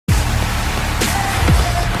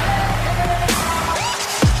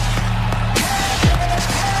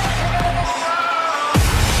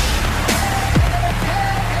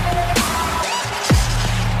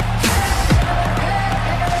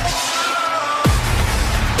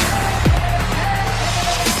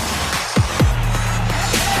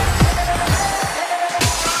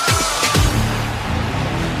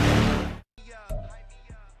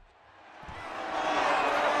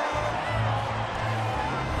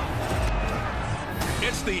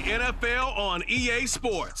It's the NFL on EA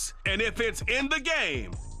Sports. And if it's in the game,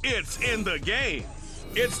 it's in the game.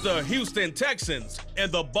 It's the Houston Texans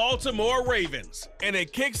and the Baltimore Ravens. And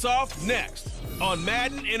it kicks off next on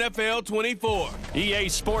Madden NFL 24. EA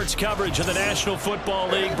Sports coverage of the National Football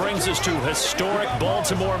League brings us to historic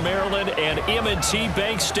Baltimore, Maryland and M&T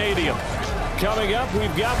Bank Stadium. Coming up,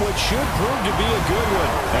 we've got what should prove to be a good one,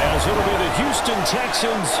 as it'll be the Houston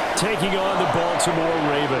Texans taking on the Baltimore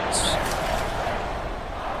Ravens.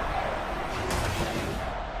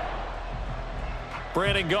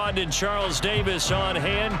 Brandon Gaudin and Charles Davis on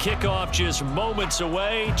hand. Kickoff just moments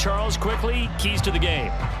away. Charles, quickly, keys to the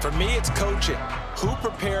game. For me, it's coaching. Who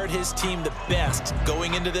prepared his team the best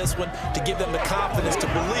going into this one to give them the confidence to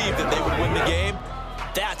believe that they would win the game?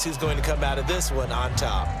 That's who's going to come out of this one on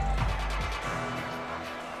top.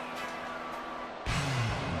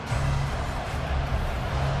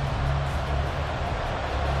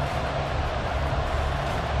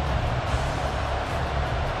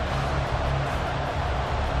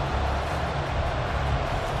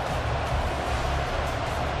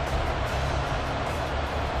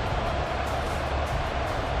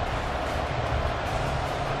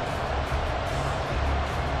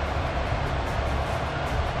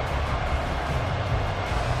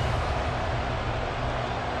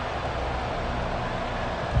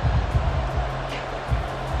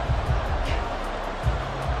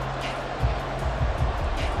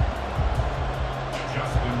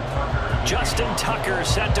 Justin Tucker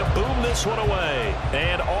set to boom this one away.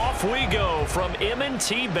 And off we go from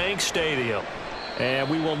M&T Bank Stadium. And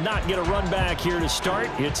we will not get a run back here to start.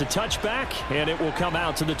 It's a touchback, and it will come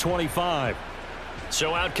out to the 25.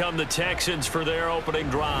 So out come the Texans for their opening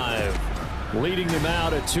drive. Leading them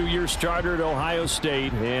out, a two-year starter at Ohio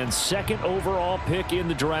State and second overall pick in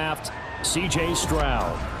the draft, C.J.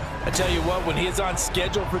 Stroud. I tell you what, when he is on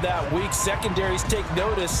schedule for that week, secondaries take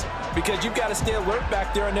notice because you've got to stay alert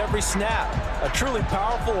back there on every snap. A truly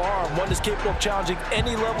powerful arm, one that's capable of challenging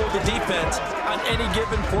any level of the defense on any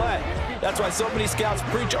given play. That's why so many scouts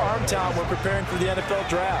preach arm talent when preparing for the NFL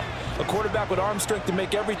draft. A quarterback with arm strength to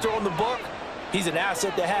make every throw in the book, he's an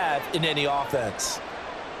asset to have in any offense.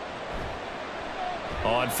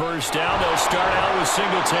 On first down, they'll start out with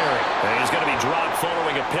Singletary. And he's going to be dropped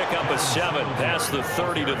following a pickup of 7 past the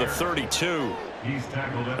 30 to the 32.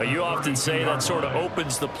 You often say that sort of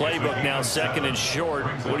opens the playbook now, second and short.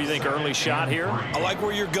 What do you think, early shot here? I like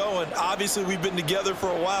where you're going. Obviously, we've been together for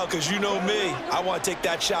a while because you know me. I want to take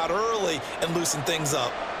that shot early and loosen things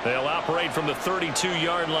up. They'll operate from the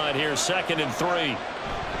 32-yard line here, 2nd and 3.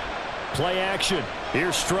 Play action.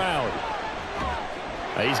 Here's Stroud.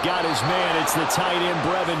 He's got his man. It's the tight end,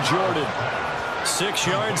 Brevin Jordan. 6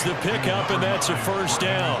 yards the pickup, and that's a first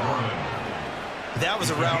down. That was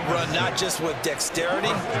a route run, not just with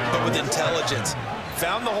dexterity, but with intelligence.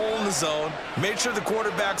 Found the hole in the zone, made sure the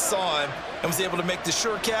quarterback saw him, and was able to make the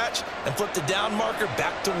sure catch and flip the down marker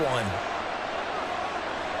back to 1.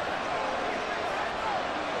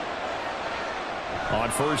 On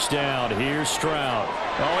first down, here's Stroud.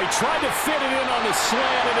 Oh, he tried to fit it in on the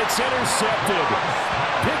slant, and it's intercepted.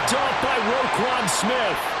 Picked off by Roquan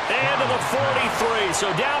Smith. And to the 43.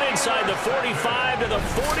 So down inside the 45 to the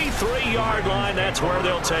 43-yard line. That's where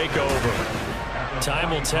they'll take over.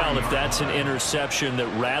 Time will tell if that's an interception that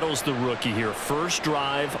rattles the rookie here. First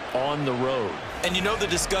drive on the road. And you know the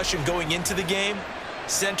discussion going into the game?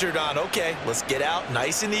 Centered on, okay, let's get out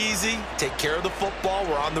nice and easy. Take care of the football.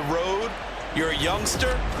 We're on the road. You're a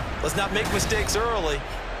youngster. Let's not make mistakes early.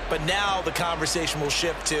 But now the conversation will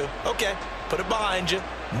shift to, okay, put it behind you.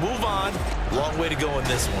 Move on. Long way to go in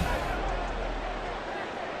this one.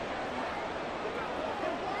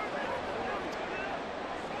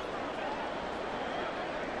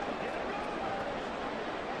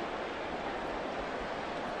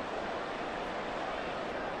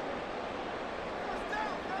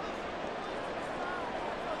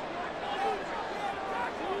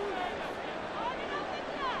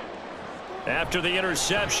 After the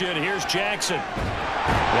interception, here's Jackson.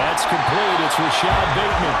 That's complete. It's Rashad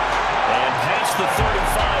Bateman. And past the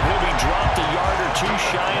 35, he'll be dropped a yard or two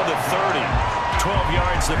shy of the 30. 12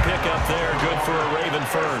 yards to pick up there. Good for a Raven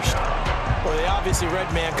first. Well, they obviously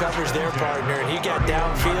read man coverage their partner, and he got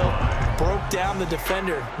downfield, broke down the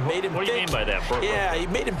defender, made him What do you mean by that, bro? Yeah, he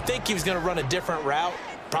made him think he was going to run a different route.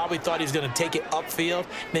 Probably thought he was going to take it upfield.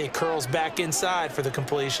 Then he curls back inside for the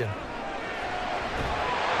completion.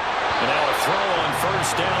 And now a throw on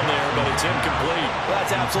first down there, but it's incomplete. Well,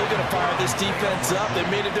 that's absolutely going to fire this defense up. They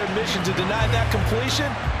made it their mission to deny that completion,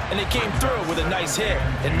 and they came through with a nice hit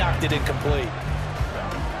and knocked it incomplete.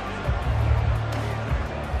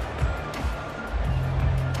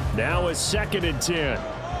 Now a 2nd and 10.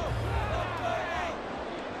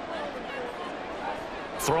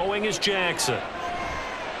 Throwing is Jackson.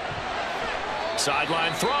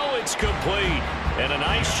 Sideline throw, it's complete. And a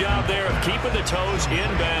nice job there of keeping the toes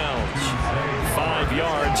inbounds. 5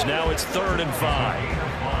 yards, now it's 3rd and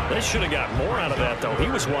 5. They should have got more out of that, though. He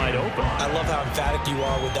was wide open. I love how emphatic you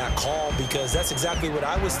are with that call, because that's exactly what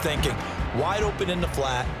I was thinking. Wide open in the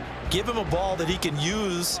flat. Give him a ball that he can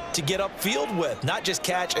use to get upfield with, not just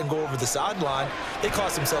catch and go over the sideline. They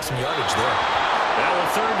cost themselves some yardage there. Now a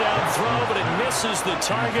 3rd down throw, but it misses the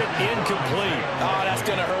target, incomplete. Oh, that's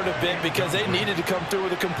going to hurt a bit because they needed to come through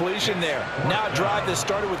with a completion there. Now a drive that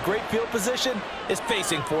started with great field position is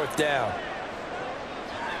facing 4th down.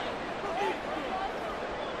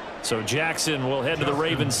 So Jackson will head to the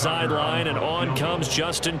Ravens sideline, and on comes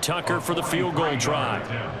Justin Tucker for the field goal try.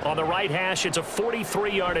 On the right hash, it's a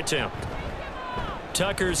 43-yard attempt.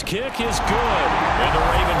 Tucker's kick is good, and the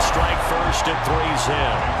Ravens strike first at 3's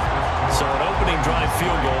in. So an opening drive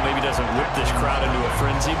field goal maybe doesn't whip this crowd into a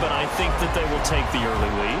frenzy, but I think that they will take the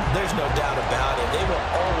early lead. There's no doubt about it. They will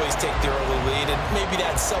always take the early lead, and maybe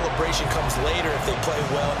that celebration comes later if they play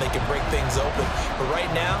well and they can break things open. But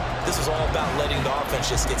right now, this is all about letting the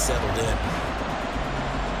offense just get settled in.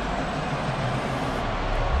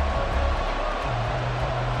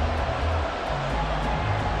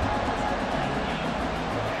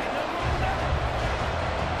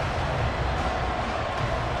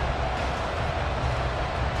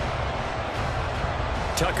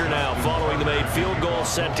 Tucker now following the made field goal,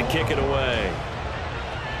 set to kick it away.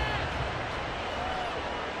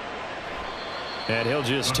 And he'll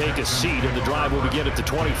just take a seat, and the drive will begin at the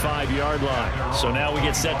 25-yard line. So now we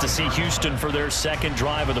get set to see Houston for their 2nd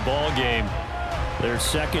drive of the ball game. Their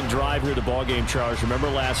 2nd drive here of the ball game, Charles. Remember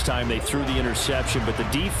last time they threw the interception, but the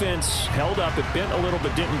defense held up. It bent a little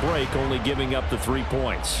but didn't break, only giving up the 3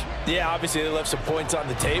 points. Yeah, obviously they left some points on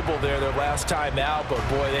the table there their last time out, but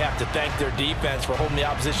boy, they have to thank their defense for holding the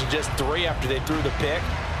opposition just 3 after they threw the pick.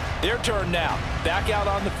 Their turn now, back out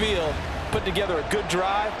on the field, put together a good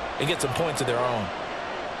drive, and get some points of their own.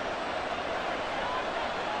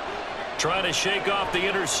 Trying to shake off the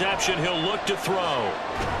interception, he'll look to throw.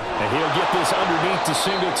 And he'll get this underneath to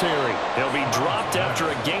Singletary. He'll be dropped after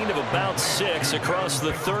a gain of about 6 across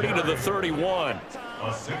the 30 to the 31.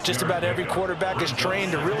 Just about every quarterback is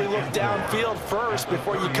trained to really look downfield first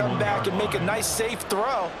before you come back and make a nice, safe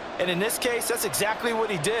throw. And in this case, that's exactly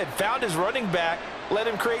what he did. Found his running back, let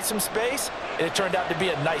him create some space, and it turned out to be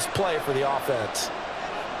a nice play for the offense.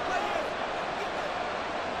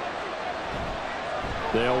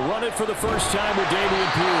 They'll run it for the first time with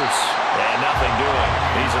Damian Pierce. And nothing doing.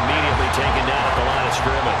 He's immediately taken down at the line of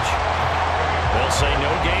scrimmage. They'll say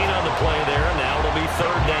no gain on the play there, and now it'll be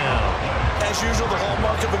 3rd down. As usual, the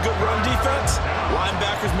hallmark of a good run defense,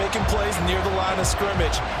 linebackers making plays near the line of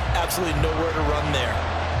scrimmage. Absolutely nowhere to run there.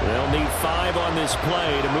 They'll need 5 on this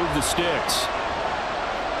play to move the sticks.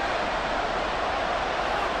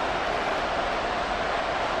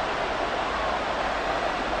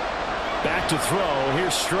 Back to throw.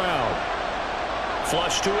 Here's Stroud.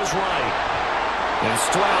 Flush to his right. And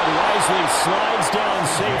Stroud wisely slides down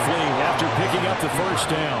safely after picking up the 1st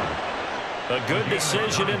down. A good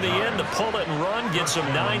decision in the end to pull it and run, get some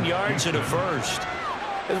 9 yards and a 1st.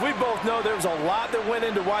 As we both know, there was a lot that went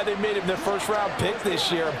into why they made him their first-round pick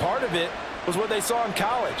this year. And part of it was what they saw in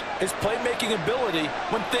college, his playmaking ability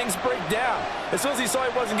when things break down. As soon as he saw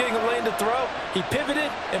he wasn't getting a lane to throw, he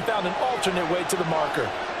pivoted and found an alternate way to the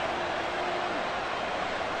marker.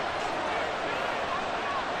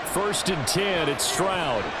 1st and 10, it's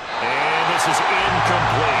Stroud. And this is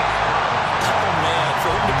incomplete. Oh, man,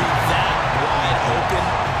 for him to be that wide open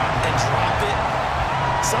and drop it.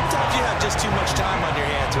 Sometimes you have just too much time on your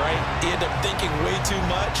hands, right? You end up thinking way too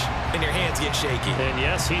much, and your hands get shaky. And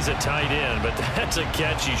yes, he's a tight end, but that's a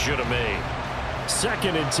catch he should have made.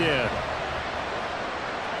 2nd and 10.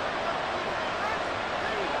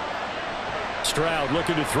 Stroud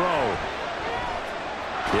looking to throw.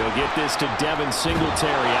 He'll get this to Devin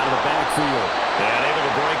Singletary out of the backfield. And able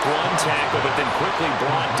to break one tackle, but then quickly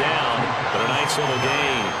brought down. But a nice little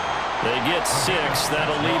gain. They get 6.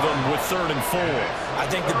 That'll leave them with 3rd and 4. I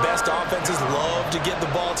think the best offenses love to get the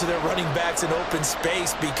ball to their running backs in open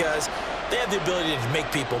space because they have the ability to make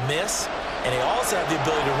people miss, and they also have the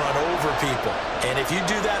ability to run over people. And if you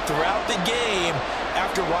do that throughout the game,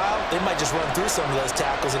 after a while, they might just run through some of those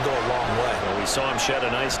tackles and go a long way. Well, we saw him shed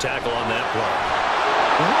a nice tackle on that play.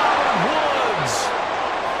 Robert Woods.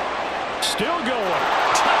 Still going.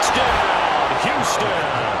 Touchdown, Houston.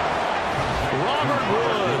 Robert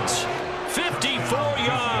Woods, 54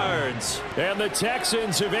 yards. And the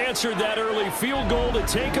Texans have answered that early field goal to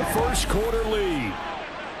take a first-quarter lead.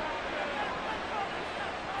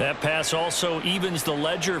 That pass also evens the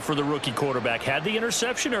ledger for the rookie quarterback. Had the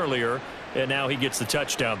interception earlier, and now he gets the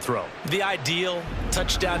touchdown throw. The ideal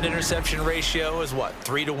touchdown-to-interception ratio is, what,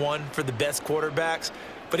 3-to-1 for the best quarterbacks?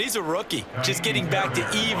 But he's a rookie. Just getting back to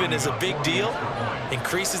even is a big deal.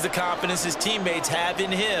 Increases the confidence his teammates have in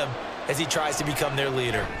him as he tries to become their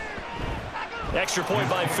leader. Extra point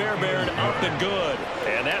by Fairbairn, up and good.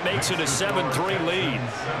 And that makes it a 7-3 lead.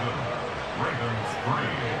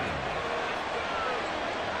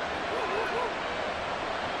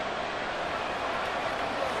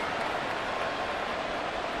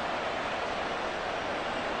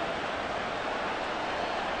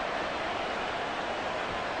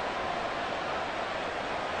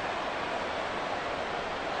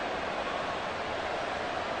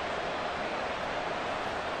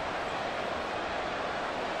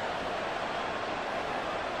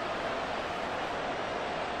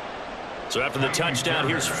 So after the touchdown,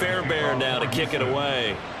 here's Fairbairn now to kick it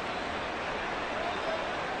away.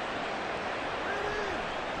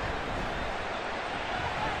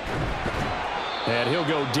 And he'll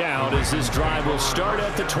go down as this drive will start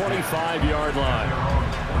at the 25-yard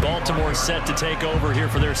line. Baltimore set to take over here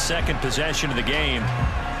for their second possession of the game.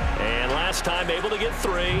 And last time able to get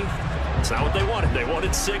 3. It's not what they wanted. They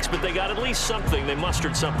wanted 6, but they got at least something. They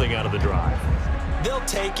mustered something out of the drive. They'll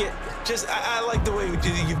take it. I like the way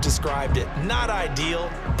you've described it. Not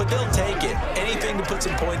ideal, but they'll take it. Anything to put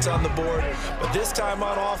some points on the board. But this time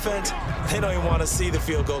on offense, they don't even want to see the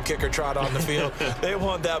field goal kicker trot on the field. They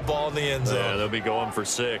want that ball in the end zone. Yeah, they'll be going for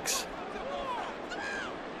 6.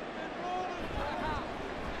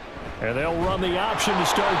 And they'll run the option to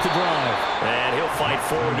start the drive. And he'll fight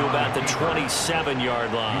forward to about the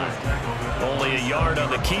 27-yard line. Only a yard on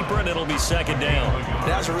the keeper, and it'll be second down.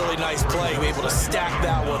 That's a really nice play. We're able to stack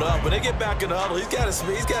that one up. When they get back in the huddle, he's got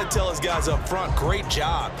to tell his guys up front, great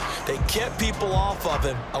job. They kept people off of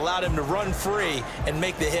him, allowed him to run free, and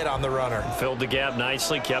make the hit on the runner. Filled the gap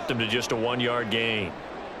nicely, kept him to just a 1-yard gain.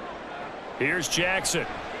 Here's Jackson.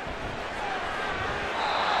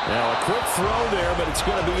 Now a quick throw there, but it's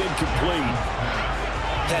going to be incomplete.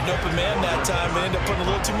 Had an open man that time, but ended up putting a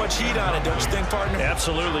little too much heat on it, don't you think, partner?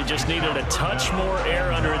 Absolutely. Just needed a touch more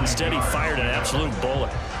air under it. Instead, he fired an absolute bullet.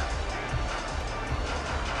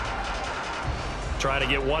 Try to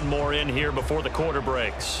get one more in here before the quarter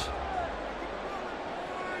breaks.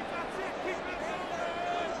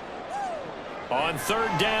 On third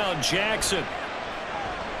down, Jackson.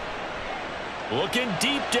 Looking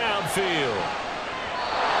deep downfield.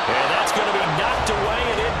 And that's going to be knocked away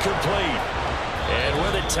and incomplete. And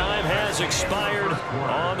where the time has expired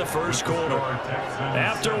on the first quarter.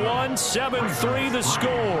 After one, 7-3 the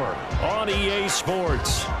score on EA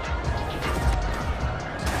Sports.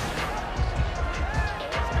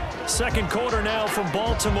 Second quarter now from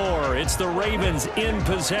Baltimore. It's the Ravens in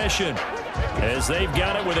possession as they've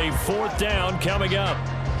got it with a fourth down coming up.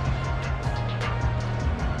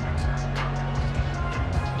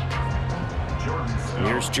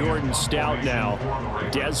 Here's Jordan Stout now.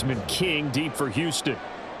 Desmond King deep for Houston.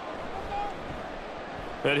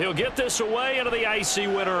 And he'll get this away into the icy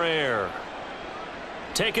winter air.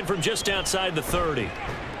 Taken from just outside the 30.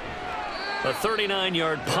 A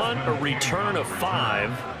 39-yard punt, a return of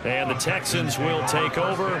 5. And the Texans will take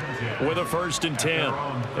over with a 1st and 10.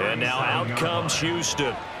 And now out comes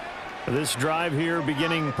Houston. This drive here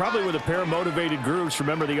beginning probably with a pair of motivated groups.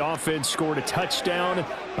 Remember, the offense scored a touchdown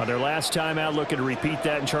on their last time out, looking to repeat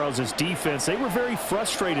that in Charles's defense. They were very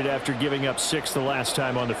frustrated after giving up 6 the last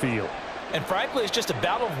time on the field. And frankly, it's just a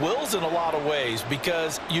battle of wills in a lot of ways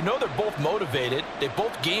because you know they're both motivated. They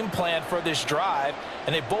both game plan for this drive,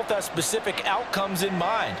 and they both have specific outcomes in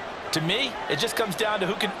mind. To me, it just comes down to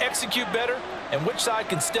who can execute better and which side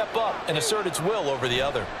can step up and assert its will over the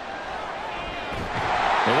other.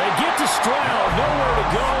 And they get to Stroud, nowhere to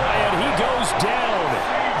go, and he goes down.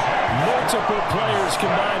 Multiple players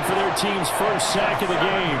combined for their team's first sack of the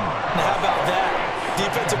game. Now, how about that?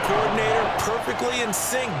 Defensive coordinator perfectly in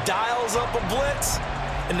sync, dials up a blitz,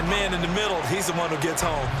 and the man in the middle, he's the one who gets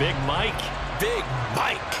home. Big Mike. Big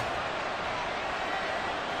Mike.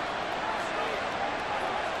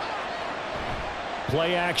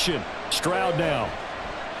 Play action. Stroud now.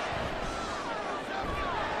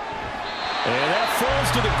 And that falls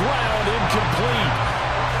to the ground, incomplete.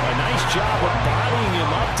 A nice job of bodying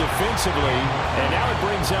him up defensively, and now it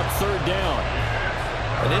brings up third down.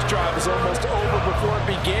 And this drive was almost over before it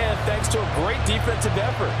began thanks to a great defensive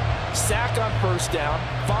effort. Sack on first down,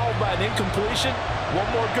 followed by an incompletion, one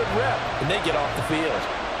more good rep, and they get off the field.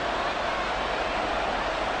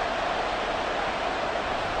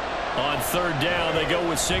 On third down, they go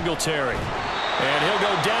with Singletary. And he'll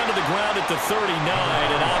go down to the ground at the 39,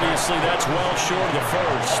 and obviously that's well short of the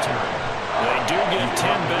first. They do get 10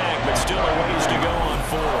 back, but still a ways to go on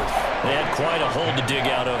fourth. They had quite a hole to dig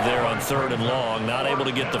out of there on third and long. Not able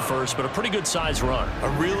to get the first, but a pretty good-sized run. A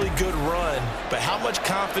really good run, but how much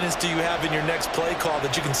confidence do you have in your next play call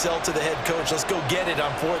that you can sell to the head coach? Let's go get it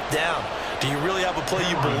on fourth down. Do you really have a play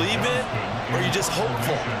you believe in, or are you just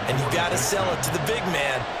hopeful? And you got to sell it to the big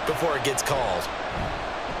man before it gets called.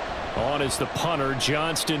 On is the punter,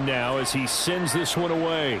 Johnston, now as he sends this one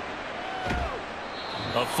away.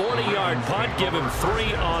 A 40-yard punt, give him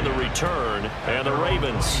 3 on the return, and the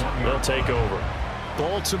Ravens, they'll take over.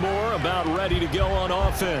 Baltimore about ready to go on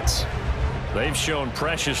offense. They've shown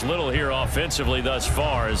precious little here offensively thus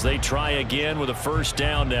far as they try again with a first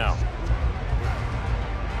down now.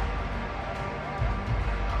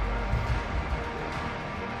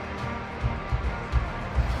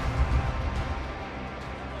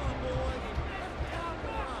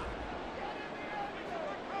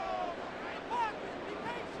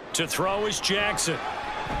 To throw is Jackson.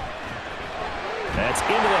 That's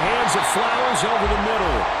into the hands of Flowers over the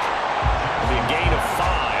middle. It'll be a gain of 5,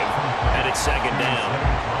 and it's second down.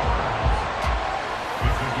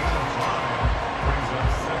 It's a gain of 5. Brings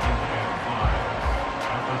up second and 5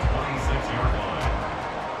 at the 26-yard line.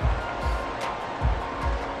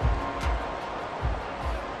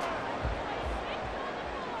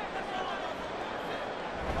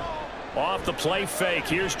 Off the play fake,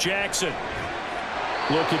 here's Jackson.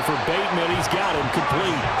 Looking for Bateman, he's got him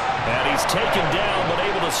complete. And he's taken down, but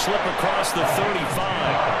able to slip across the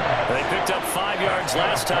 35. They picked up 5 yards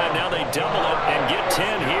last time, now they double it and get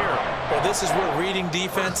 10 here. Well, this is where reading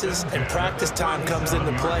defenses and practice time comes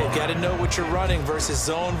into play. You've got to know what you're running versus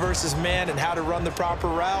zone versus man and how to run the proper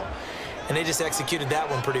route. And they just executed that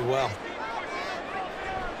one pretty well.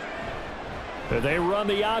 They run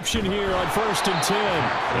the option here on 1st and 10.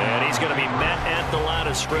 And he's going to be met at the line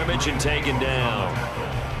of scrimmage and taken down.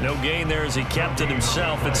 No gain there as he kept it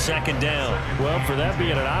himself at second down. Well, for that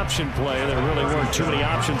being an option play, there really weren't too many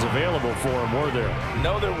options available for him, were there?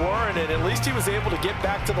 No, there weren't, and at least he was able to get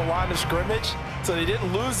back to the line of scrimmage, so they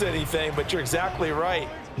didn't lose anything, but you're exactly right.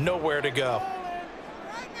 Nowhere to go.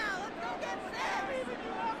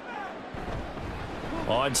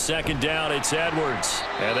 On second down, it's Edwards.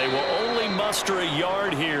 And they will only muster a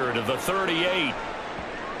yard here to the 38.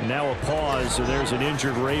 Now a pause, so there's an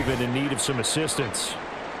injured Raven in need of some assistance.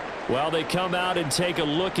 While they come out and take a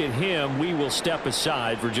look at him, we will step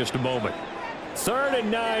aside for just a moment. 3rd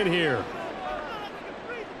and 9 here.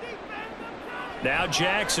 Now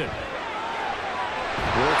Jackson.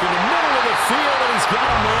 Working the middle of the field, and he's got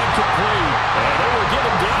a man complete. And they will get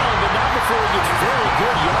him down, but not before he gets very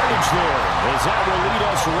good yardage there, as that will lead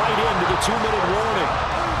us right into the 2-minute warning.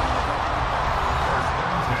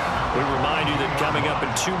 We remind you that coming up in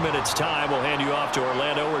 2 minutes' time, we'll hand you off to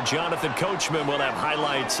Orlando, where Jonathan Coachman will have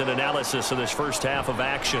highlights and analysis of this first half of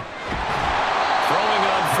action. Throwing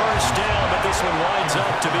on first down, but this one winds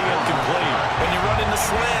up to be incomplete. When you run in the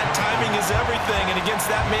slant, timing is everything, and against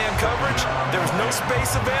that man coverage, there's no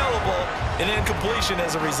space available, and incompletion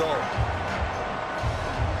as a result.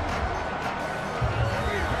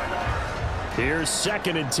 Here's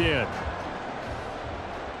 2nd and 10.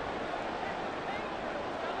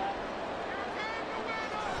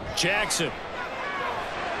 Jackson.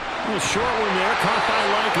 A little short one there, caught by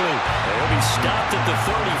Likely. He'll be stopped at the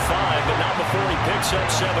 35, but not before he picks up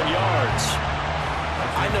 7 yards.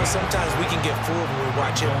 I know sometimes we can get fooled when we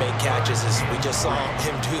watch him make catches, as we just saw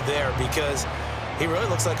him do there, because he really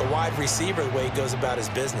looks like a wide receiver the way he goes about his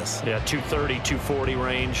business. Yeah, 230, 240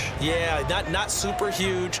 range. Yeah, not super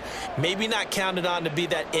huge. Maybe not counted on to be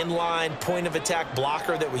that inline point-of-attack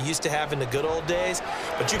blocker that we used to have in the good old days,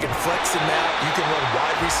 but you can flex him out. You can run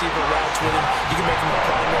wide receiver routes with him. You can make him a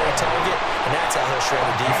primary target, and that's how he'll shred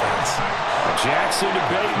a defense. Jackson to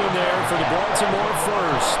Bateman there for the Baltimore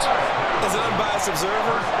first. As an unbiased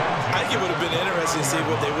observer, I think it would have been interesting to see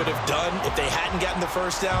what they would have done if they hadn't gotten the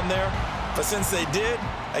first down there. But since they did,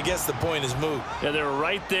 I guess the point is moot. Yeah, they were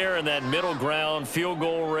right there in that middle ground, field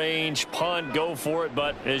goal range, punt, go for it.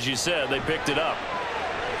 But as you said, they picked it up.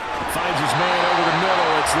 Finds his man over the middle.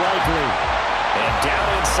 It's Likely. And down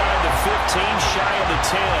inside the 15, shy of the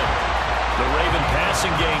 10. The Raven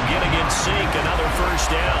passing game getting in sync, another first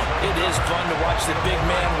down. It is fun to watch the big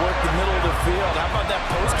man work the middle of the field. How about that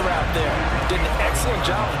post route there? Did an excellent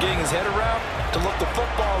job of getting his head around to look the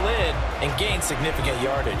football in and gain significant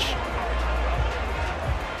yardage.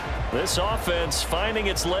 This offense finding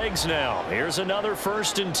its legs now. Here's another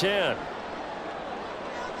 1st and 10.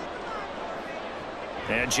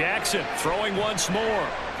 And Jackson throwing once more.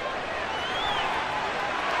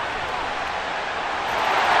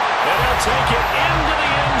 take it into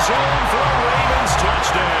the end zone for a Ravens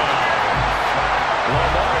touchdown.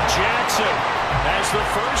 Lamar Jackson, as the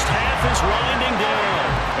first half is winding down,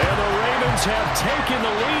 and the Ravens have taken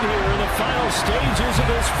the lead here in the final stages of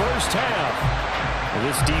this first half. Well,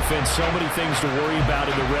 this defense, so many things to worry about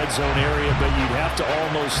in the red zone area, but you'd have to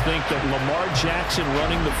almost think that Lamar Jackson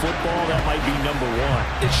running the football, that might be number one.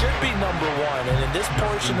 It should be number one, and in this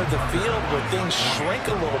portion of the field where things shrink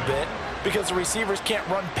a little bit because the receivers can't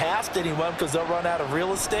run past anyone because they'll run out of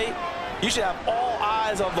real estate, you should have all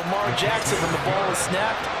eyes on Lamar Jackson when the ball is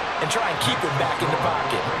snapped and try and keep him back in the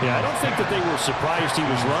pocket. Yeah, I don't think that they were surprised he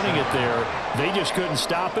was running it there. They just couldn't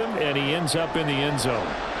stop him, and he ends up in the end zone.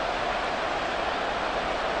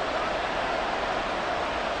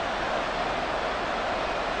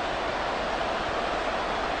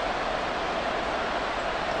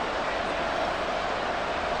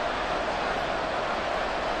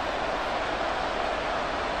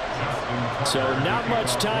 So not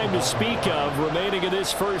much time to speak of remaining in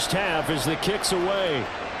this first half as the kick's away.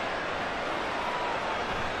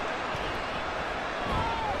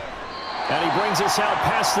 And he brings us out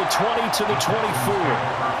past the 20 to the 24.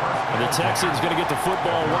 And the Texans going to get the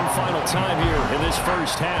football one final time here in this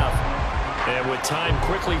first half. And with time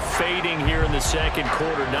quickly fading here in the second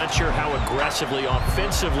quarter, not sure how aggressively,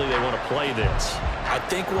 offensively they want to play this. I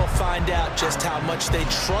think we'll find out just how much they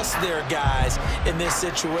trust their guys in this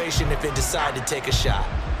situation if they decide to take a shot.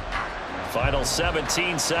 Final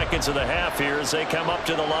 17 seconds of the half here as they come up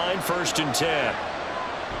to the line, 1st and 10.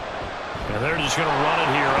 And they're just going to run it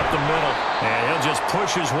here up the middle. And he'll just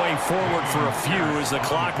push his way forward for a few as the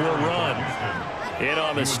clock will run. In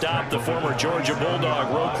on the stop, the former Georgia Bulldog,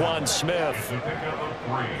 Roquan Smith.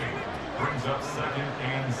 Brings up 2nd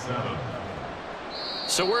and 7.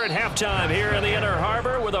 So we're at halftime here in the Inner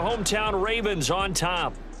Harbor with the hometown Ravens on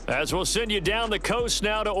top. As we'll send you down the coast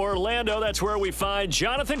now to Orlando, that's where we find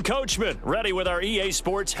Jonathan Coachman, ready with our EA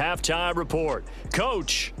Sports Halftime Report.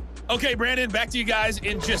 Coach. Okay, Brandon, back to you guys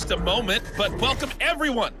in just a moment, but welcome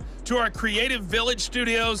everyone to our Creative Village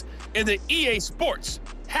studios in the EA Sports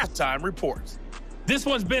Halftime Report. This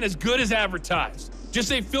one's been as good as advertised.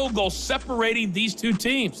 Just a field goal separating these two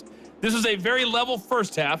teams. This is a very level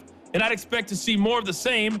first half, and I'd expect to see more of the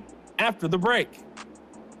same after the break.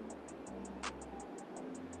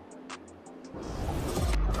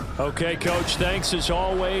 Okay, Coach, thanks as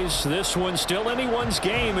always. This one's still anyone's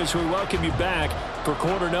game as we welcome you back for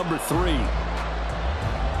quarter number 3.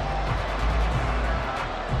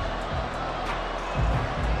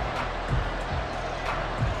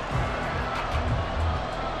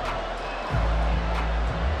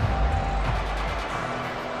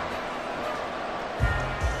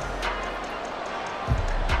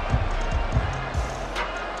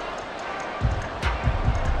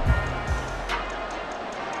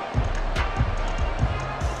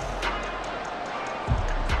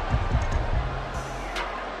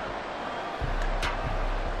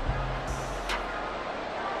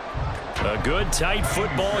 A good, tight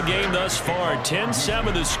football game thus far.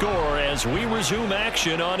 10-7 the score as we resume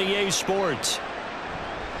action on EA Sports.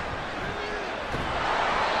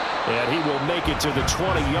 And he will make it to the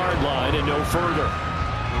 20-yard line and no further.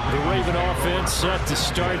 The Raven offense set to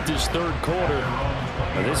start this third quarter.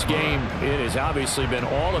 Now, this game, it has obviously been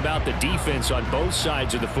all about the defense on both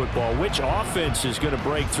sides of the football. Which offense is going to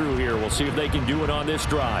break through here? We'll see if they can do it on this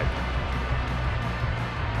drive.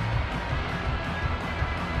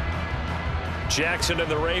 Jackson and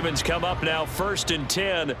the Ravens come up now 1st and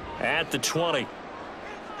 10 at the 20.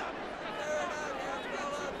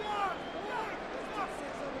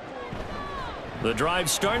 The drive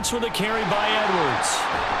starts with a carry by Edwards.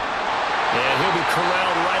 And he'll be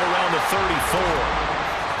corralled right around the 34.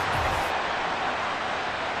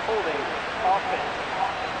 Holding offense.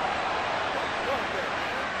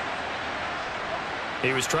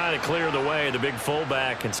 He was trying to clear the way, the big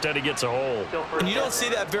fullback. Instead, he gets a hole. And you don't see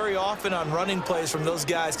that very often on running plays from those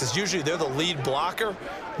guys because usually they're the lead blocker.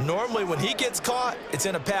 Normally, when he gets caught, it's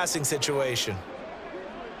in a passing situation.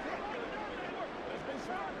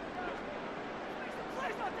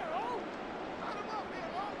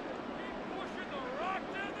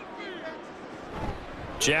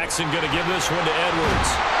 Jackson going to give this one to Edwards.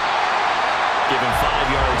 Give him 5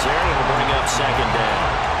 yards there, and it'll bring up 2nd down.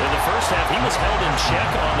 In the first half, he was held in check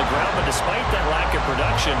on the ground, but despite that lack of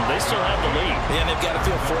production, they still have the lead. And they've got to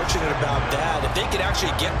feel fortunate about that. If they could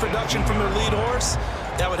actually get production from their lead horse,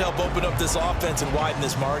 that would help open up this offense and widen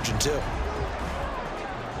this margin, too.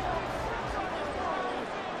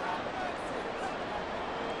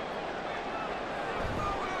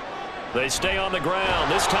 They stay on the ground.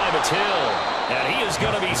 This time it's Hill. And he is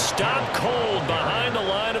going to be stopped cold behind the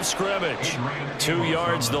line of scrimmage. 2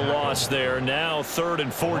 yards the loss there. Now 3rd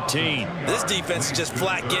and 14. This defense is just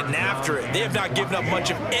flat getting after it. They have not given up much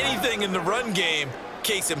of anything in the run game.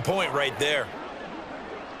 Case in point right there.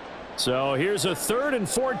 So here's a 3rd and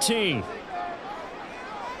 14.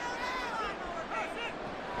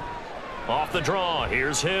 Off the draw,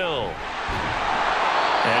 here's Hill.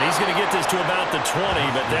 And he's going to get this to about the 20,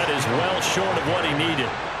 but that is well short of what he needed.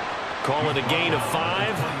 Call it a gain of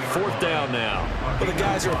 5, 4th down now. Well, the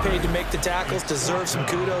guys who are paid to make the tackles deserve some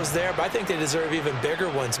kudos there, but I think they deserve even bigger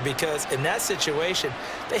ones because in that situation,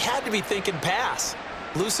 they had to be thinking pass.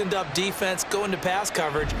 Loosened up defense, going to pass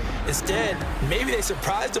coverage. Instead, maybe they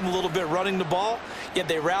surprised them a little bit running the ball, yet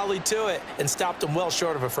they rallied to it and stopped them well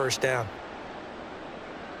short of a 1st down.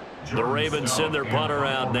 The Ravens send their punter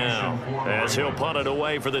out now as he'll punt it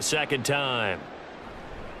away for the 2nd time.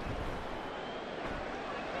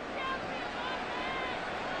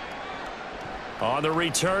 On the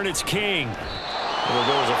return, it's King. It'll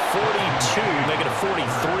go as a 42, make it a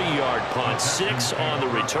 43-yard punt, 6 on the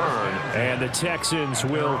return. And the Texans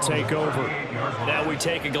will take over. Now we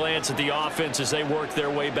take a glance at the offense as they work their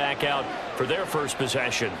way back out for their first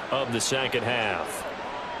possession of the 2nd half.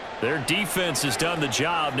 Their defense has done the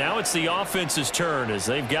job. Now it's the offense's turn as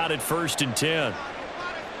they've got it 1st and 10.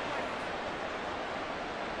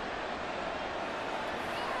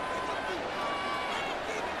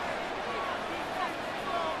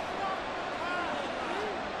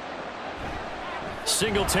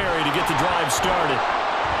 Singletary to get the drive started.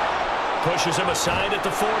 Pushes him aside at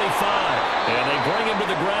the 45. And they bring him to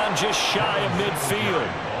the ground just shy of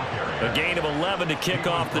midfield. A gain of 11 to kick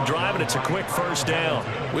off the drive, and it's a quick 1st down.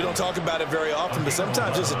 We don't talk about it very often, but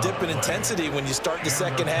sometimes there's a dip in intensity when you start the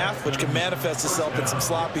 2nd half, which can manifest itself in some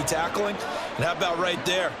sloppy tackling. And how about right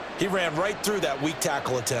there? He ran right through that weak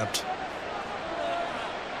tackle attempt.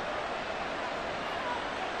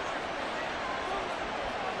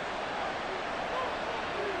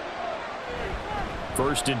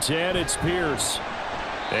 First and 10, it's Pierce.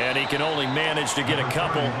 And he can only manage to get a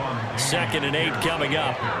couple. 2nd and 8 coming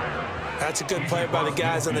up. That's a good play by the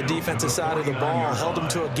guys on the defensive side of the ball. Held them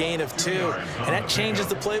to a gain of 2. And that changes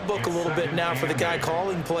the playbook a little bit now for the guy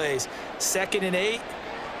calling plays. 2nd and 8.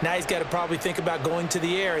 Now he's got to probably think about going to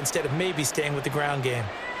the air instead of maybe staying with the ground game.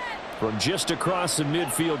 From just across the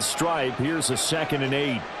midfield stripe, here's a 2nd and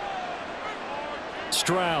 8.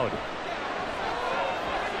 Stroud.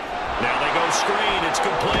 Now they go screen. It's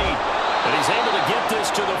complete. And he's able to get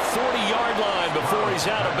this to the 40-yard line before he's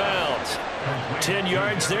out of bounds. 10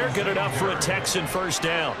 yards there, good enough for a Texan 1st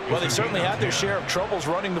down. Well, they certainly had their share of troubles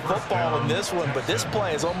running the football in this one, but this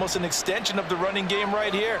play is almost an extension of the running game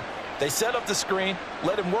right here. They set up the screen,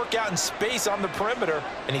 let him work out in space on the perimeter,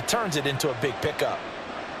 and he turns it into a big pickup.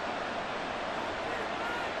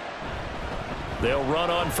 They'll run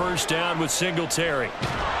on 1st down with Singletary.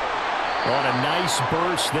 On a nice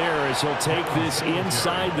burst there as he'll take this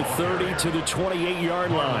inside the 30 to the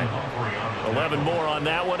 28-yard line. 11 more on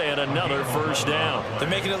that one and another 1st down. They're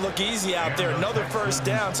making it look easy out there. Another 1st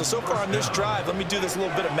down. So far on this drive, let me do this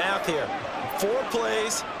little bit of math here. 4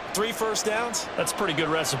 plays, 3 1st downs. That's a pretty good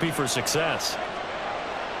recipe for success.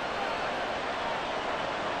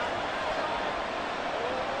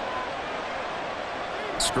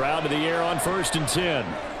 Stroud to the air on 1st and 10.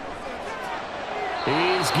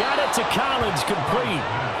 He's got it to Collins, complete.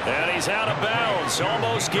 And he's out of bounds.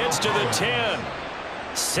 Almost gets to the 10.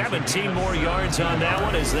 17 more yards on that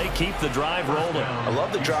one as they keep the drive rolling. I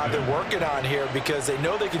love the drive they're working on here because they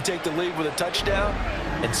know they can take the lead with a touchdown.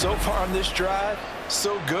 And so far on this drive,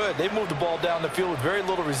 so good. They moved the ball down the field with very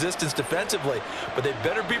little resistance defensively. But they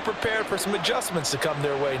better be prepared for some adjustments to come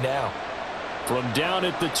their way now. From down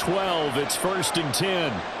at the 12, it's 1st and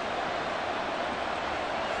 10.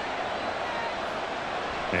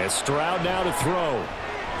 As Stroud now to throw.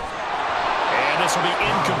 And this will be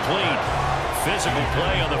incomplete. Physical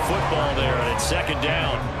play on the football there, and it's 2nd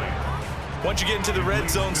down. Once you get into the red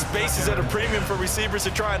zone, space is at a premium for receivers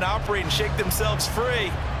to try and operate and shake themselves free.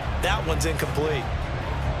 That one's incomplete.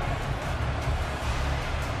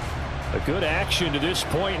 A good action to this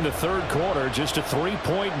point in the 3rd quarter. Just a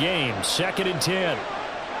 3-point game. 2nd and 10.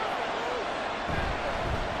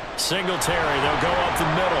 Singletary, they'll go up the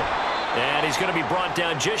middle. And he's going to be brought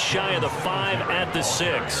down just shy of the 5 at the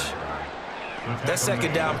 6. That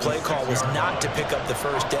 2nd down play call was not to pick up the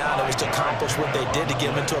 1st down. It was to accomplish what they did to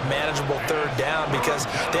get them into a manageable 3rd down because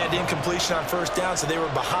they had incompletion on 1st down, so they were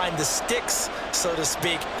behind the sticks, so to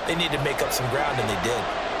speak. They needed to make up some ground, and they did.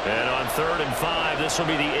 And on 3rd and 5, this will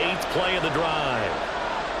be the 8th play of the drive.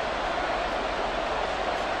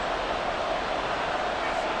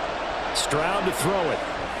 Stroud to throw it.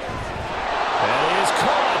 That is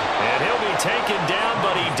caught. And he'll be taken down,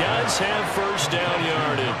 but he does have first down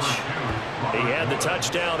yardage. He had the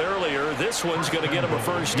touchdown earlier. This one's going to get him a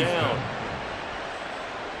first down.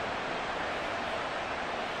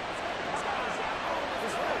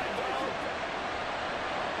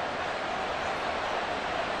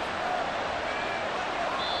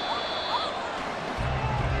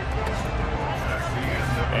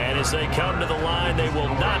 As they come to the line, they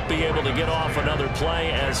will not be able to get off another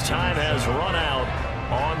play as time has run out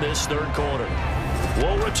on this third quarter.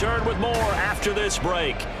 We'll return with more after this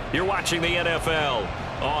break. You're watching the NFL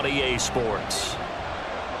on EA Sports.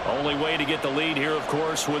 Only way to get the lead here, of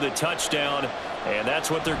course, with a touchdown, and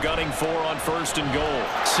that's what they're gunning for on first and goal.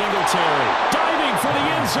 Singletary diving for the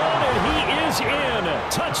end zone, and he is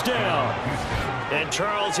in. Touchdown. And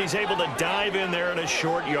Charles, he's able to dive in there in a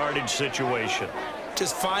short yardage situation.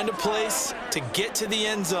 Just find a place to get to the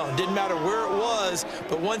end zone. Didn't matter where it was,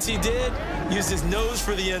 but once he did, used his nose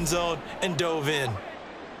for the end zone and dove in.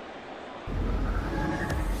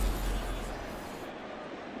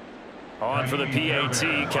 On for the PAT,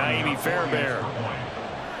 Kaimi Fairbairn.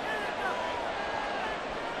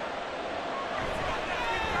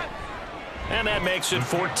 And that makes it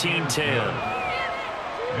 14-10.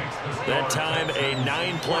 That time a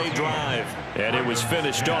 9-play drive, and it was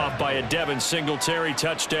finished off by a Devin Singletary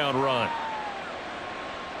touchdown run.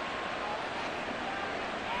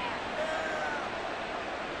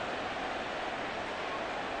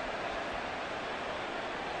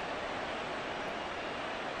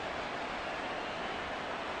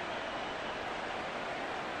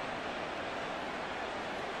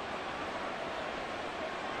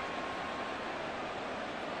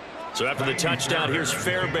 So after the touchdown, here's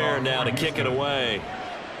Fairbairn now to kick it away.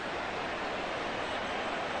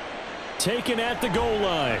 Taken at the goal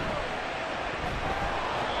line.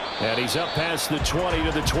 And he's up past the 20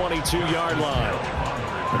 to the 22-yard line.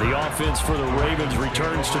 And the offense for the Ravens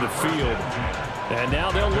returns to the field. And now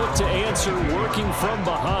they'll look to answer working from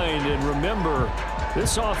behind. And remember,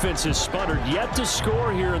 this offense has sputtered yet to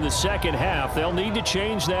score here in the second half. They'll need to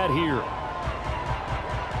change that here.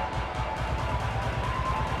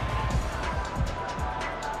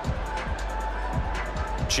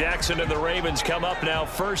 Jackson and the Ravens come up now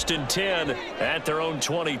 1st and 10 at their own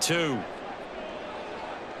 22.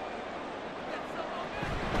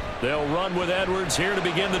 They'll run with Edwards here to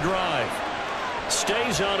begin the drive.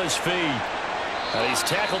 Stays on his feet. And he's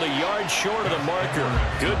tackled a yard short of the marker.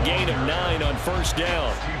 Good gain of 9 on first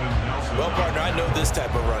down. Well, partner, I know this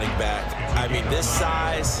type of running back. I mean, this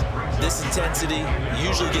size, this intensity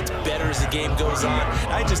usually gets better as the game goes on.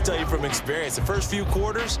 I just tell you from experience, the first few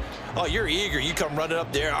quarters, oh, you're eager. You come running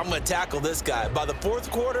up there, I'm going to tackle this guy. By the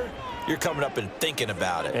fourth quarter, you're coming up and thinking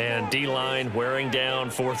about it. And D-line wearing down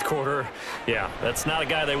fourth quarter. Yeah, that's not a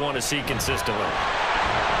guy they want to see consistently.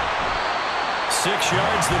 6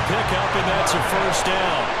 yards the pickup, and that's a first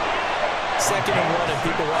down. 2nd and 1, and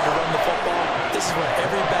people want to run the football. This is where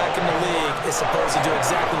every back in the league is supposed to do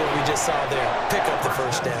exactly what we just saw there. Pick up the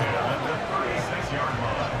first down.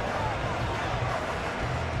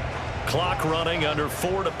 Clock running, under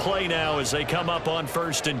 4 to play now as they come up on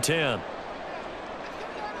 1st and 10.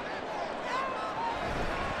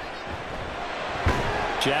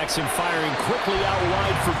 Jackson firing quickly out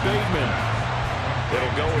wide for Bateman.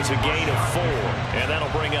 It'll go as a gain of 4, and that'll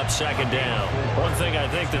bring up 2nd down. One thing I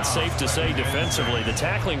think that's safe to say defensively, the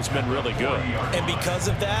tackling's been really good. And because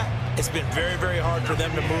of that, it's been very, very hard for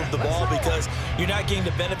them to move the ball because you're not getting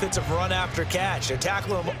the benefits of run after catch. They're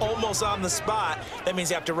tackling them almost on the spot. That means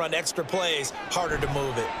you have to run extra plays, harder to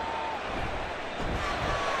move it.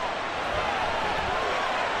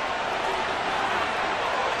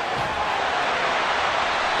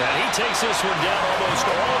 And he takes this one down almost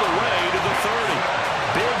all the way to the 30.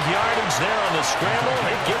 Big yardage there on the scramble.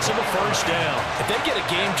 It gets him a first down. If they get a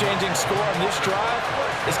game-changing score on this drive,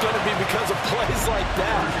 it's going to be because of plays like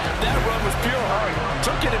that. That run was pure heart.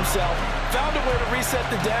 Took it himself, found a way to reset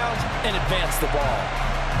the downs, and advance the ball.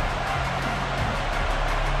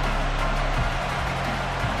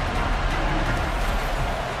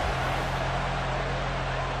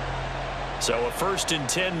 So a 1st and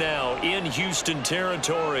 10 now in Houston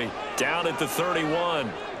territory, down at the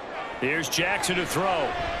 31. Here's Jackson to throw.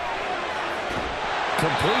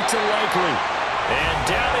 Complete to Likely. And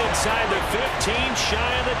down inside the 15,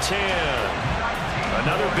 shy of the 10.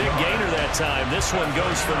 Another big gainer that time. This one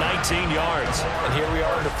goes for 19 yards. And here we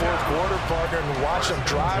are in the fourth quarter, partner, and watch them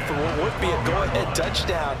drive for what would be a go-ahead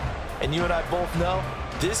touchdown. And you and I both know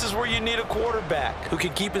this is where you need a quarterback who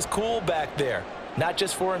can keep his cool back there. Not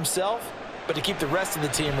just for himself, but to keep the rest of the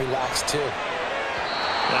team relaxed too.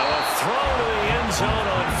 Now a throw to the end zone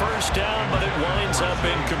on first down, but it winds up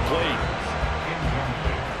incomplete.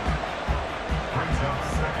 Brings up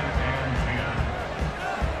 2nd and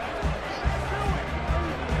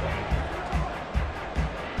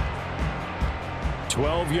 10.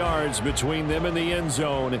 12 yards between them and the end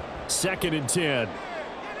zone. 2nd and 10.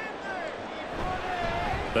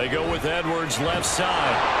 They go with Edwards left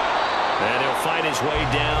side. And he'll find his way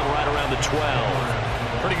down right around the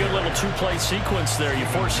 12. Pretty good little two-play sequence there. You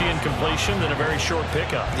force the incompletion, then a very short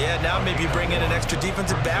pickup. Yeah, now maybe you bring in an extra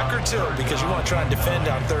defensive back or two because you want to try and defend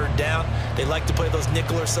on 3rd down. They like to play those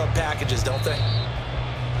nickel or sub packages, don't they?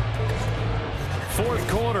 4th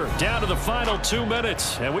quarter, down to the final 2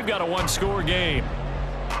 minutes, and we've got a one-score game.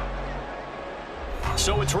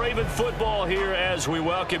 So it's Raven football here as we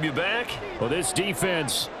welcome you back. Well, this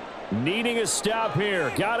defense needing a stop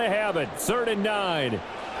here. Got to have it. 3rd and 9.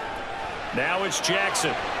 Now it's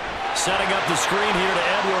Jackson setting up the screen here to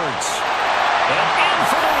Edwards. And in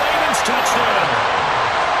for the Ravens touchdown.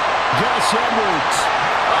 Gus Edwards,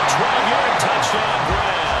 a 12-yard touchdown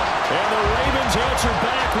grab. And the Ravens answer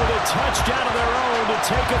back with a touchdown of their own to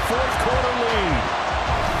take a 4th quarter lead.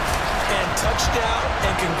 And touchdown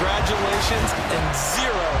and congratulations and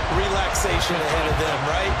 0 relaxation ahead of them,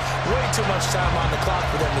 right? Way too much time on the clock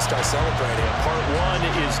for them to start celebrating. Part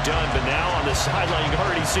 1 is done, but now on the sideline, you can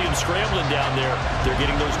already see them scrambling down there. They're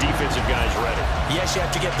getting those defensive guys ready. Yes, you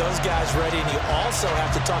have to get those guys ready, and you also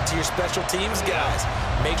have to talk to your special teams guys.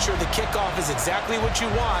 Make sure the kickoff is exactly what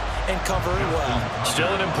you want and cover it well.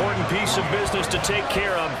 Still an important piece of business to take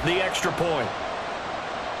care of, the extra point.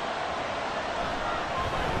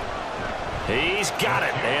 He's got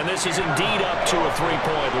it, and this is indeed up to a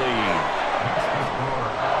 3-point lead.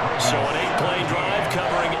 So an 8-play drive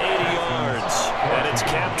covering 80 yards, and it's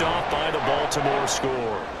capped off by the Baltimore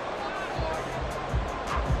score.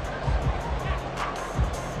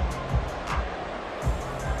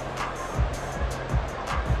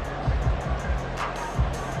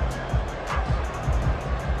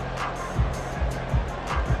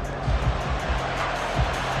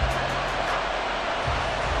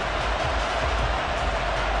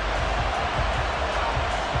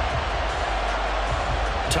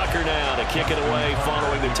 Tucker now to kick it away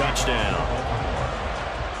following the touchdown.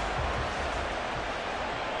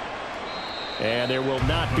 And there will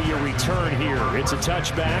not be a return here. It's a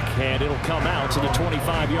touchback, and it'll come out to the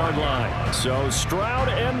 25-yard line. So Stroud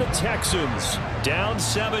and the Texans down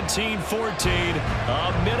 17-14,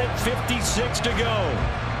 a minute 56 to go.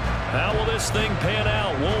 How will this thing pan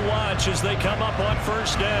out? We'll watch as they come up on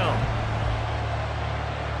first down.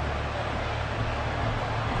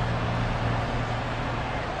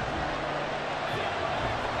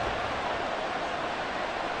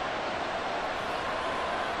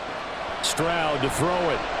 Stroud to throw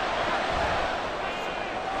it.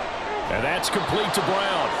 And that's complete to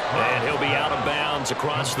Brown. And he'll be out of bounds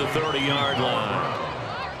across the 30-yard line.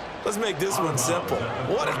 Let's make this one simple.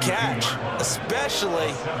 What a catch,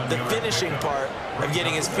 especially the finishing part of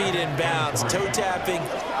getting his feet in bounds, toe tapping,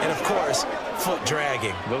 and of course, foot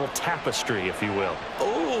dragging. Little tapestry, if you will.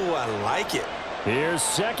 Oh, I like it. Here's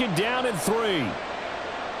 2nd down and 3.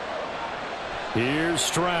 Here's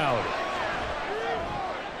Stroud.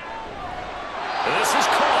 This is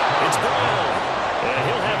caught. It's Brown. And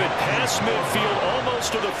he'll have it past midfield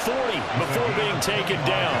almost to the 40 before being taken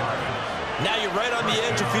down. Now you're right on the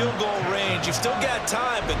edge of field goal range. You've still got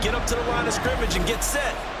time, but get up to the line of scrimmage and get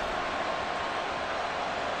set.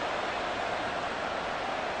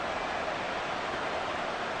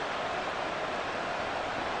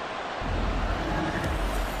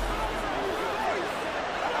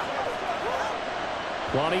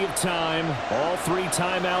 Plenty of time. All 3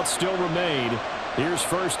 timeouts still remain. Here's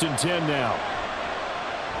 1st and 10 now.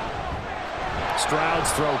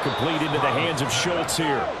 Stroud's throw complete into the hands of Schultz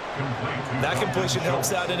here. That completion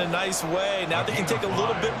helps out in a nice way. Now they can take a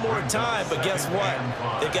little bit more time, but guess what?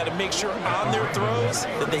 They've got to make sure on their throws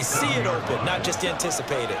that they see it open, not just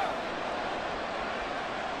anticipate it.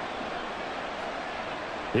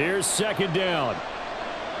 Here's 2nd down.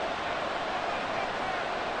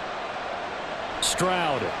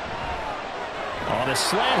 Stroud. On a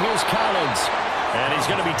slant, here's Collins. And he's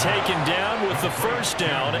going to be taken down with the 1st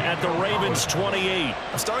down at the Ravens' 28.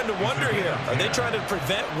 I'm starting to wonder here, are they trying to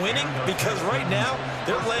prevent winning? Because right now,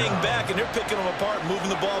 they're laying back and they're picking them apart, moving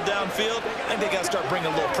the ball downfield. I think they got to start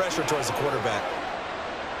bringing a little pressure towards the quarterback.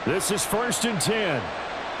 This is 1st and 10.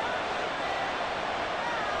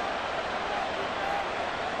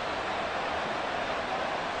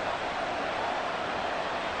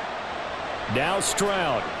 Now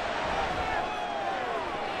Stroud.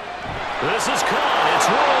 This is caught. It's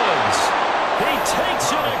Woods. He he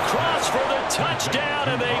takes it across for the touchdown,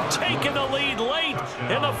 and they've taken the lead late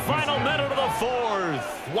in the final minute of the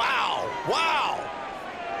fourth. Wow. Wow.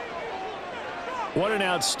 What an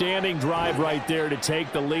outstanding drive right there to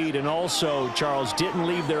take the lead, and also, Charles, didn't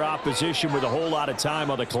leave their opposition with a whole lot of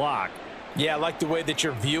time on the clock. Yeah, I like the way that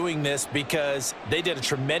you're viewing this because they did a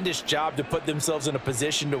tremendous job to put themselves in a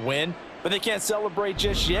position to win, but they can't celebrate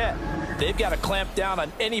just yet. They've got to clamp down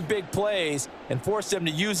on any big plays and force them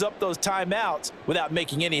to use up those timeouts without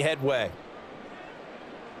making any headway.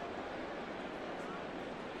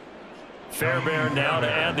 Fairbairn now to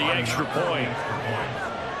add the extra point.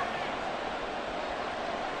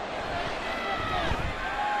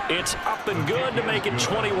 It's up and good to make it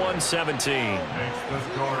 21-17.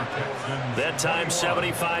 That time,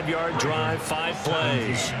 75-yard drive, 5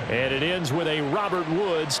 plays. And it ends with a Robert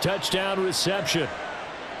Woods touchdown reception.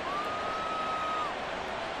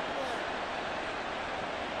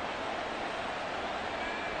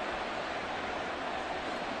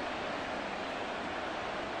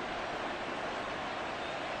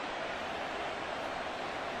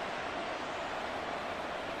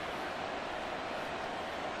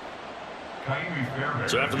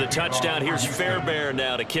 So after the touchdown, here's Fairbairn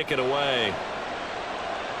now to kick it away.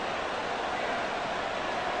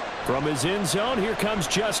 From his end zone, here comes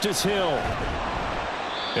Justice Hill.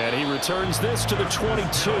 And he returns this to the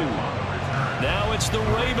 22. Now it's the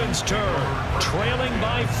Ravens' turn, trailing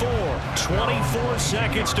by 4, 24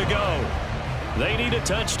 seconds to go. They need a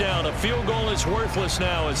touchdown. A field goal is worthless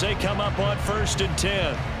now as they come up on 1st and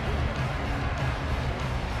 10.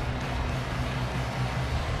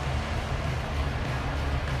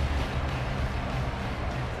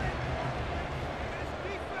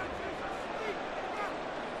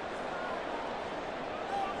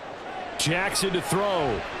 Jackson to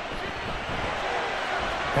throw.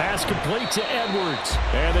 Pass complete to Edwards.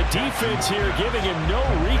 And the defense here giving him no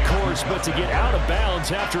recourse but to get out of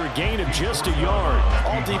bounds after a gain of just a yard.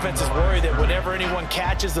 All defenses worry that whenever anyone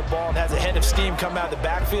catches the ball and has a head of steam come out of the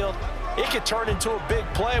backfield, it could turn into a big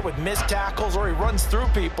play with missed tackles or he runs through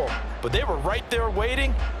people. But they were right there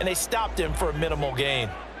waiting, and they stopped him for a minimal gain.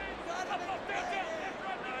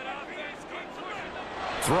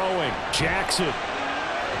 Throwing. Jackson.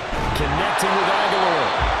 Connecting with Aguilar.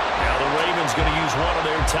 Now the Ravens going to use one of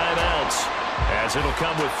their timeouts as it'll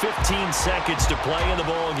come with 15 seconds to play in the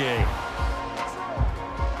ball game.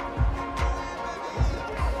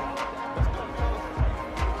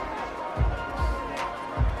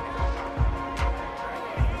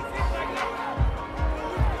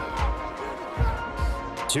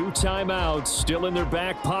 Two timeouts still in their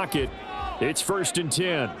back pocket. It's 1st and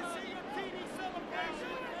 10.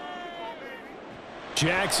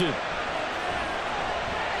 Jackson.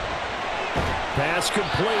 Pass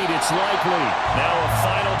complete. It's likely. Now a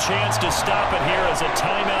final chance to stop it here as a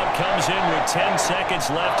timeout comes in with 10 seconds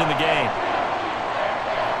left in the game.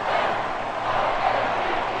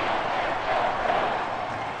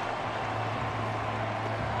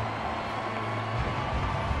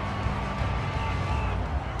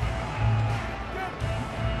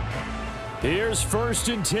 Here's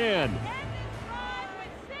 1st and 10.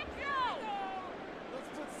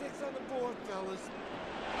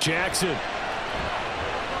 Jackson.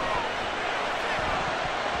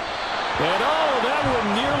 And that one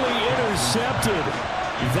nearly intercepted.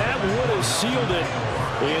 That would have sealed it.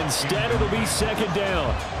 Instead, it'll be 2nd down.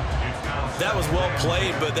 That was well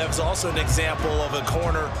played, but that was also an example of a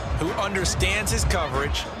corner who understands his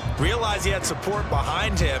coverage, realized he had support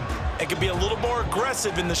behind him, and could be a little more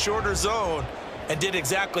aggressive in the shorter zone, and did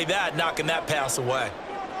exactly that, knocking that pass away.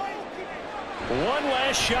 One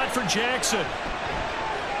last shot for Jackson.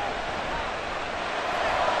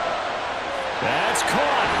 That's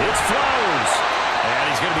caught. It's Flowers. And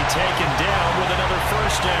he's going to be taken down with another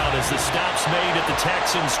 1st down as the stop's made at the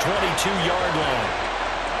Texans' 22-yard line.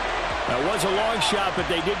 That was a long shot, but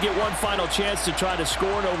they did get one final chance to try to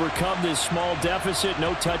score and overcome this small deficit.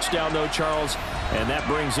 No touchdown, though, Charles, and that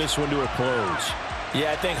brings this one to a close.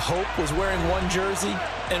 Yeah, I think Hope was wearing one jersey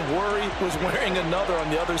and Worry was wearing another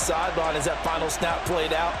on the other sideline as that final snap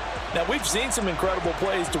played out. Now, we've seen some incredible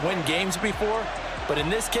plays to win games before, but in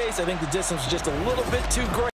this case, I think the distance was just a little bit too great.